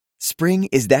Spring,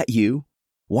 is that you?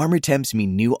 Warmer temps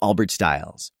mean new Allbirds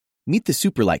styles. Meet the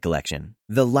Superlight Collection,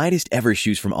 the lightest ever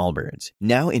shoes from Allbirds,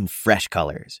 now in fresh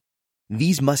colors.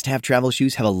 These must-have travel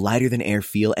shoes have a lighter-than-air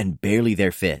feel and barely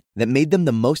their fit that made them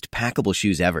the most packable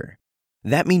shoes ever.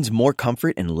 That means more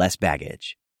comfort and less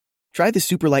baggage. Try the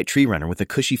Superlight Tree Runner with a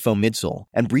cushy foam midsole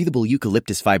and breathable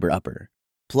eucalyptus fiber upper.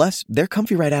 Plus, they're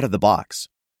comfy right out of the box.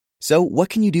 So, what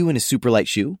can you do in a Superlight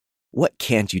shoe? What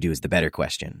can't you do is the better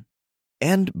question.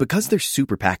 And because they're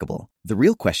super packable, the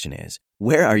real question is,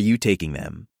 where are you taking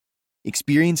them?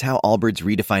 Experience how Allbirds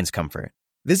redefines comfort.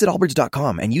 Visit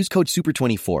allbirds.com and use code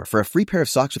SUPER24 for a free pair of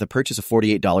socks with a purchase of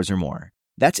 $48 or more.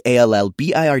 That's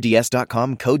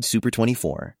ALLBIRDS.com, code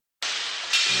SUPER24.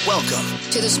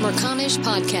 Welcome to the Smerconish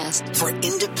Podcast for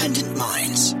independent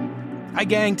minds. Hi,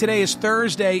 gang. Today is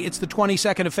Thursday. It's the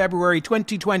 22nd of February,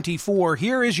 2024.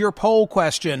 Here is your poll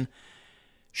question.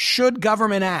 Should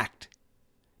government act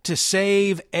to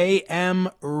save AM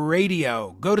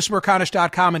radio? Go to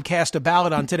Smerconish.com and cast a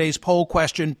ballot on today's poll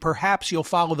question. Perhaps you'll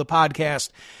follow the podcast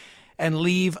and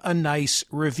leave a nice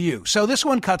review. So this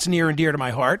one cuts near and dear to my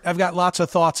heart. I've got lots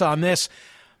of thoughts on this.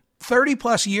 30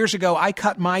 plus years ago, I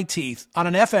cut my teeth on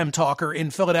an FM talker in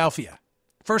Philadelphia.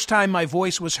 First time my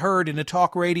voice was heard in a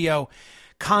talk radio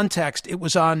context, it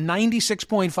was on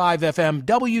 96.5 FM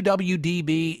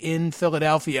WWDB in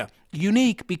Philadelphia.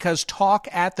 Unique because talk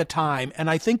at the time, and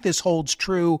I think this holds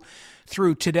true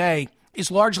through today, is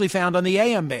largely found on the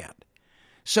AM band.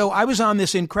 So I was on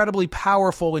this incredibly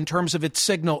powerful in terms of its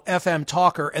signal FM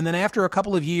talker, and then after a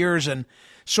couple of years and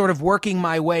sort of working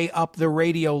my way up the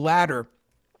radio ladder,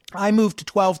 I moved to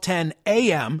 1210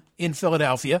 AM in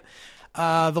Philadelphia.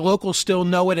 The locals still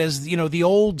know it as, the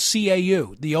old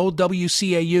CAU, the old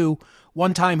WCAU,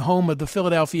 one-time home of the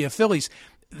Philadelphia Phillies.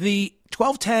 The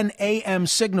 1210 AM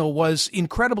signal was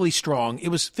incredibly strong. It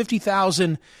was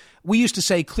 50,000, we used to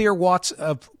say clear watts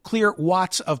of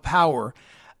power,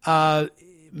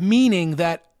 meaning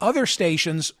that other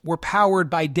stations were powered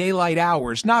by daylight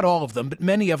hours. Not all of them, but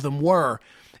many of them were.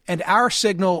 And our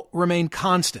signal remained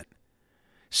constant.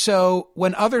 So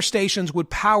when other stations would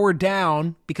power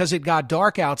down because it got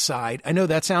dark outside, I know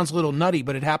that sounds a little nutty,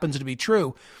 but it happens to be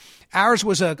true. Ours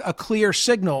was a clear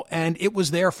signal, and it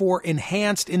was therefore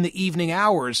enhanced in the evening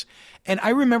hours. And I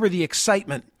remember the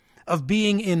excitement of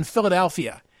being in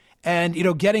Philadelphia and,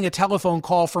 getting a telephone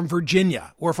call from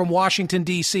Virginia or from Washington,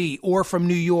 D.C., or from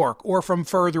New York or from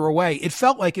further away. It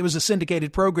felt like it was a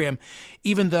syndicated program,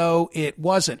 even though it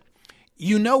wasn't.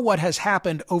 You know what has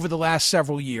happened over the last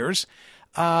several years.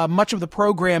 Much of the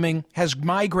programming has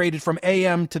migrated from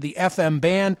AM to the FM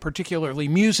band, particularly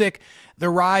music. The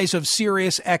rise of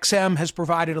Sirius XM has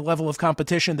provided a level of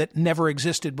competition that never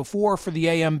existed before for the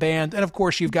AM band. And of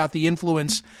course, you've got the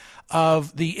influence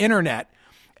of the internet.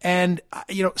 And,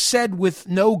 said with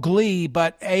no glee,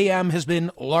 but AM has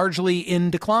been largely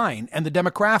in decline. And the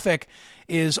demographic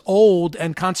is old,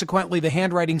 and consequently the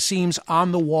handwriting seems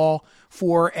on the wall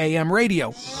for AM radio.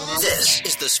 This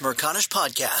is the Smerconish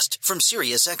Podcast from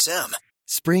SiriusXM.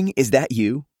 Spring, is that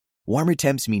you? Warmer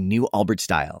temps mean new Allbirds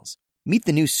styles. Meet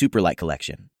the new Superlight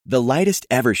Collection, the lightest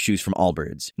ever shoes from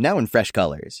Allbirds, now in fresh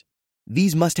colors.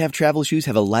 These must-have travel shoes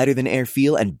have a lighter-than-air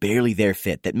feel and barely their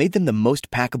fit that made them the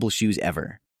most packable shoes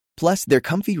ever. Plus, they're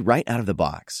comfy right out of the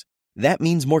box. That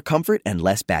means more comfort and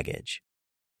less baggage.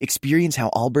 Experience how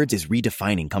Allbirds is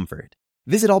redefining comfort.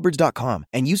 Visit allbirds.com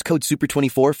and use code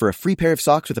SUPER24 for a free pair of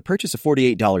socks with a purchase of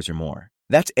 $48 or more.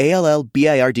 That's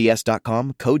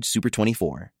ALLBIRDS.com, code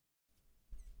SUPER24.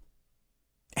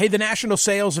 Hey, the national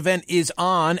sales event is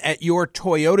on at your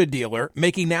Toyota dealer,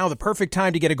 making now the perfect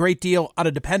time to get a great deal on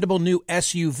a dependable new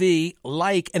SUV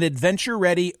like an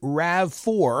adventure-ready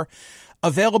RAV4.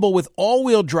 Available with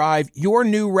all-wheel drive, your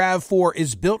new RAV4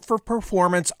 is built for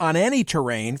performance on any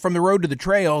terrain, from the road to the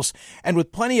trails, and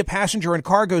with plenty of passenger and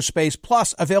cargo space,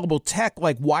 plus available tech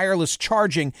like wireless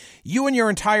charging, you and your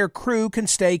entire crew can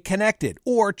stay connected.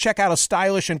 Or check out a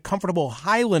stylish and comfortable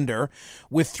Highlander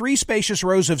with 3 spacious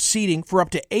rows of seating for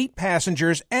up to 8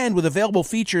 passengers, and with available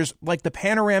features like the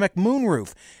panoramic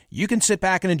moonroof. You can sit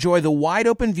back and enjoy the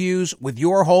wide-open views with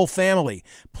your whole family.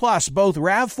 Plus, both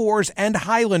RAV4s and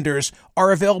Highlanders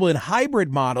are available in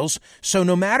hybrid models, so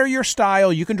no matter your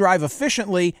style, you can drive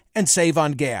efficiently and save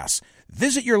on gas.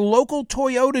 Visit your local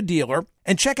Toyota dealer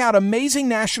and check out amazing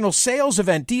national sales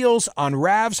event deals on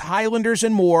RAVs, Highlanders,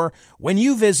 and more when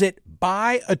you visit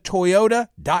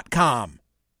buyatoyota.com.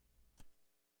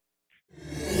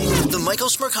 The Michael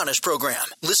Smerconish Program.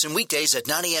 Listen weekdays at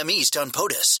 9 a.m. East on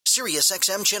POTUS,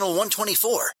 SiriusXM Channel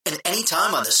 124, and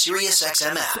anytime on the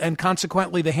SiriusXM app. And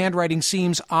consequently, the handwriting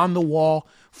seems on the wall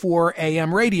for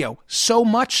AM radio. So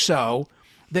much so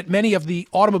that many of the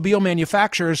automobile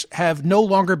manufacturers have no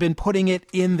longer been putting it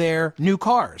in their new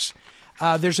cars.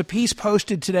 There's a piece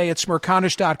posted today at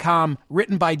Smerconish.com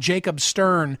written by Jacob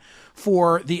Stern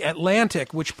for The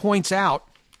Atlantic, which points out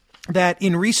that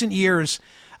in recent years,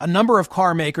 a number of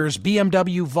car makers,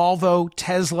 BMW, Volvo,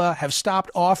 Tesla, have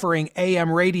stopped offering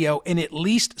AM radio in at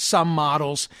least some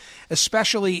models,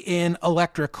 especially in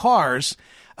electric cars.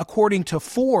 According to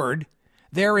Ford,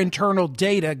 their internal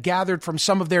data gathered from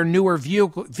some of their newer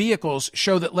vehicles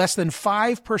show that less than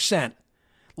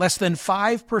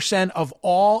 5% of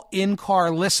all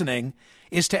in-car listening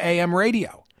is to AM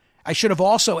radio. I should have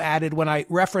also added, when I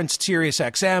referenced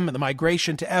SiriusXM and the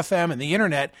migration to FM and the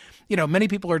internet, many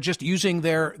people are just using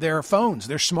their phones,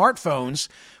 their smartphones,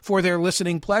 for their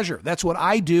listening pleasure. That's what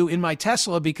I do in my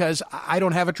Tesla because I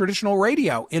don't have a traditional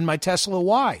radio in my Tesla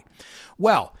Y.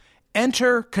 Well,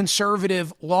 enter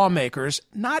conservative lawmakers,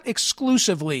 not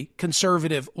exclusively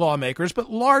conservative lawmakers,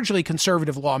 but largely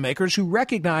conservative lawmakers who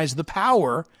recognize the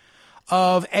power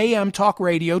of AM talk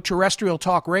radio, terrestrial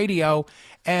talk radio,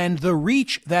 and the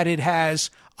reach that it has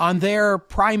on their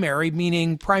primary,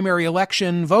 meaning primary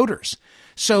election voters.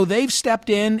 So they've stepped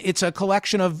in. It's a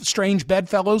collection of strange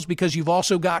bedfellows because you've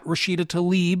also got Rashida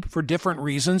Tlaib for different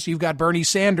reasons. You've got Bernie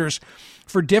Sanders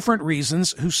for different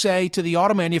reasons who say to the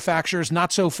auto manufacturers,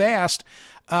 not so fast,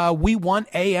 we want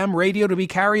AM radio to be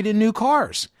carried in new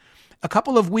cars. A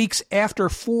couple of weeks after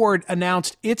Ford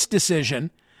announced its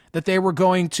decision that they were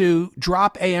going to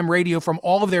drop AM radio from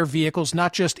all of their vehicles,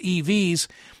 not just EVs,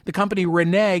 the company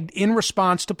reneged in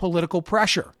response to political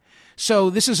pressure. So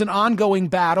this is an ongoing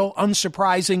battle.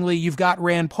 Unsurprisingly, you've got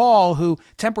Rand Paul, who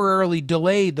temporarily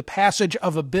delayed the passage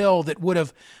of a bill that would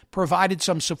have provided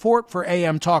some support for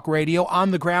AM talk radio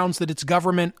on the grounds that it's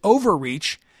government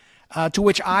overreach, to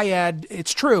which I add,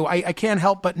 it's true. I can't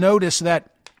help but notice that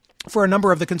for a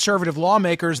number of the conservative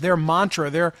lawmakers, their mantra,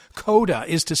 their coda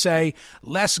is to say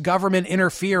less government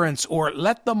interference or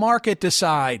let the market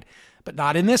decide, but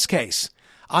not in this case.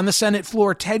 On the Senate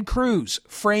floor, Ted Cruz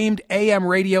framed AM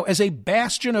radio as a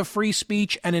bastion of free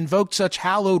speech and invoked such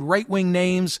hallowed right-wing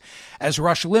names as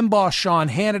Rush Limbaugh, Sean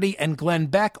Hannity, and Glenn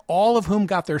Beck, all of whom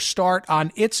got their start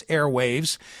on its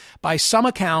airwaves. By some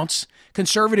accounts,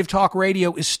 conservative talk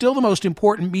radio is still the most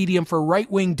important medium for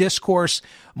right-wing discourse,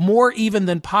 more even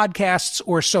than podcasts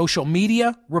or social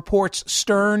media, reports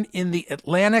Stern in The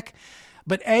Atlantic.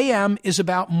 But AM is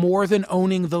about more than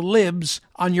owning the libs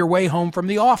on your way home from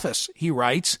the office, he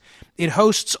writes. It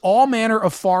hosts all manner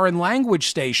of foreign language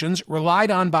stations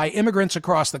relied on by immigrants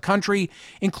across the country,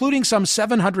 including some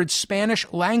 700 Spanish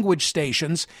language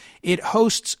stations. It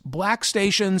hosts black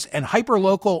stations and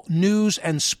hyperlocal news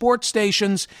and sports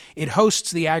stations. It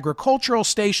hosts the agricultural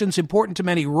stations important to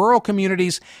many rural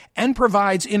communities and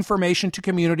provides information to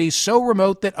communities so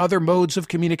remote that other modes of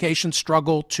communication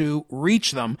struggle to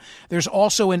reach them. There's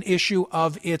also an issue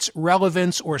of its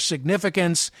relevance or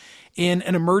significance in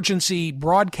an emergency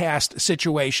broadcast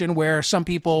situation where some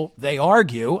people, they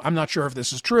argue, I'm not sure if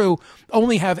this is true,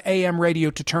 only have AM radio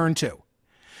to turn to.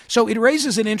 So it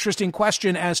raises an interesting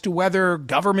question as to whether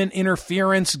government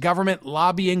interference, government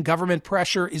lobbying, government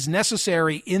pressure is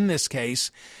necessary in this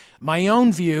case. My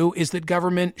own view is that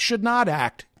government should not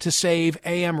act to save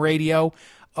AM radio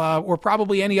or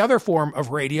probably any other form of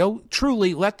radio.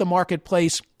 Truly let the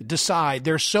marketplace decide.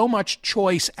 There's so much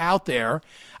choice out there.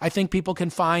 I think people can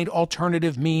find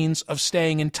alternative means of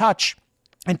staying in touch.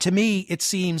 And to me, it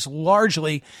seems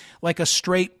largely like a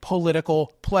straight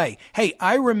political play. Hey,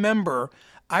 I remember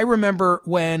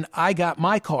when I got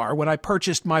my car, when I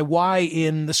purchased my Y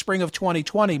in the spring of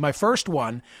 2020, my first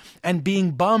one, and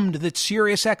being bummed that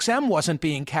SiriusXM wasn't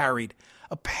being carried.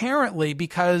 Apparently,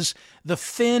 because the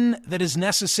fin that is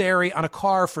necessary on a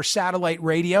car for satellite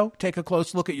radio, take a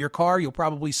close look at your car, you'll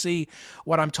probably see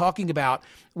what I'm talking about,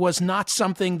 was not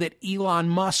something that Elon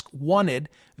Musk wanted,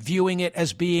 viewing it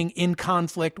as being in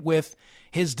conflict with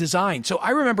his design. So I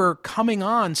remember coming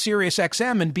on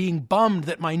SiriusXM and being bummed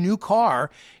that my new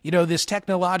car, this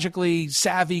technologically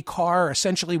savvy car,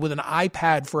 essentially with an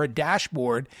iPad for a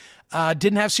dashboard,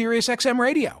 didn't have SiriusXM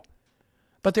radio.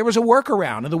 But there was a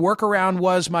workaround, and the workaround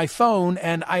was my phone,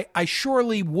 and I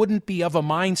surely wouldn't be of a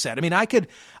mindset. I mean,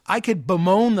 I could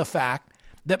bemoan the fact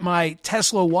that my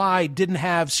Tesla Y didn't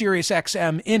have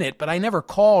SiriusXM in it, but I never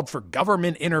called for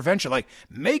government intervention, like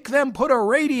make them put a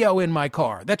radio in my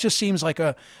car. That just seems like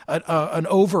an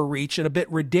overreach and a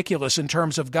bit ridiculous in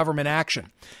terms of government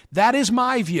action. That is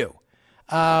my view.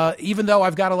 Even though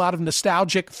I've got a lot of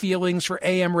nostalgic feelings for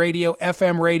AM radio,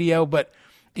 FM radio, but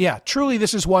Yeah, truly,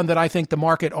 this is one that I think the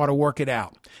market ought to work it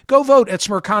out. Go vote at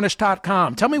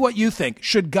Smerconish.com. Tell me what you think.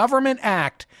 Should government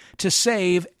act to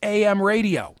save AM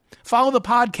radio? Follow the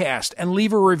podcast and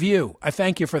leave a review. I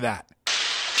thank you for that.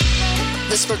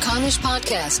 The Smerconish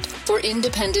Podcast for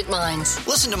independent minds.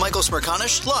 Listen to Michael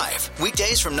Smerconish live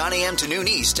weekdays from 9 a.m. to noon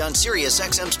East on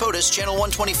SiriusXM's POTUS Channel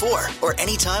 124 or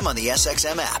anytime on the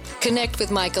SXM app. Connect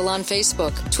with Michael on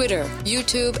Facebook, Twitter,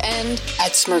 YouTube, and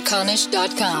at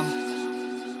Smerconish.com.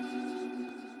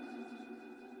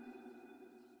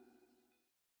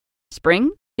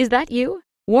 Spring? Is that you?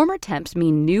 Warmer temps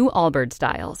mean new Allbirds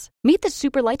styles. Meet the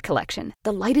Super Light Collection,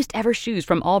 the lightest ever shoes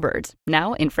from Allbirds,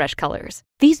 now in fresh colors.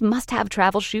 These must-have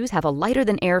travel shoes have a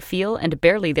lighter-than-air feel and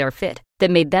barely their fit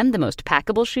that made them the most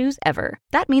packable shoes ever.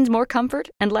 That means more comfort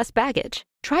and less baggage.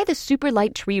 Try the Super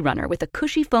Light Tree Runner with a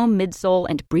cushy foam midsole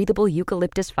and breathable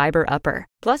eucalyptus fiber upper.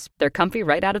 Plus, they're comfy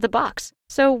right out of the box.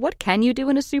 So what can you do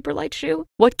in a super light shoe?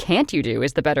 What can't you do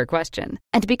is the better question.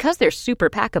 And because they're super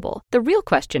packable, the real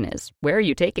question is, where are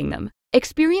you taking them?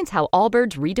 Experience how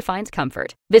Allbirds redefines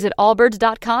comfort. Visit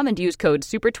allbirds.com and use code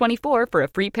SUPER24 for a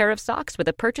free pair of socks with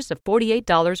a purchase of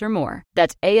 $48 or more.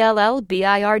 That's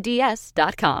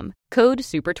ALLBIRDS.com. Code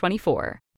SUPER24.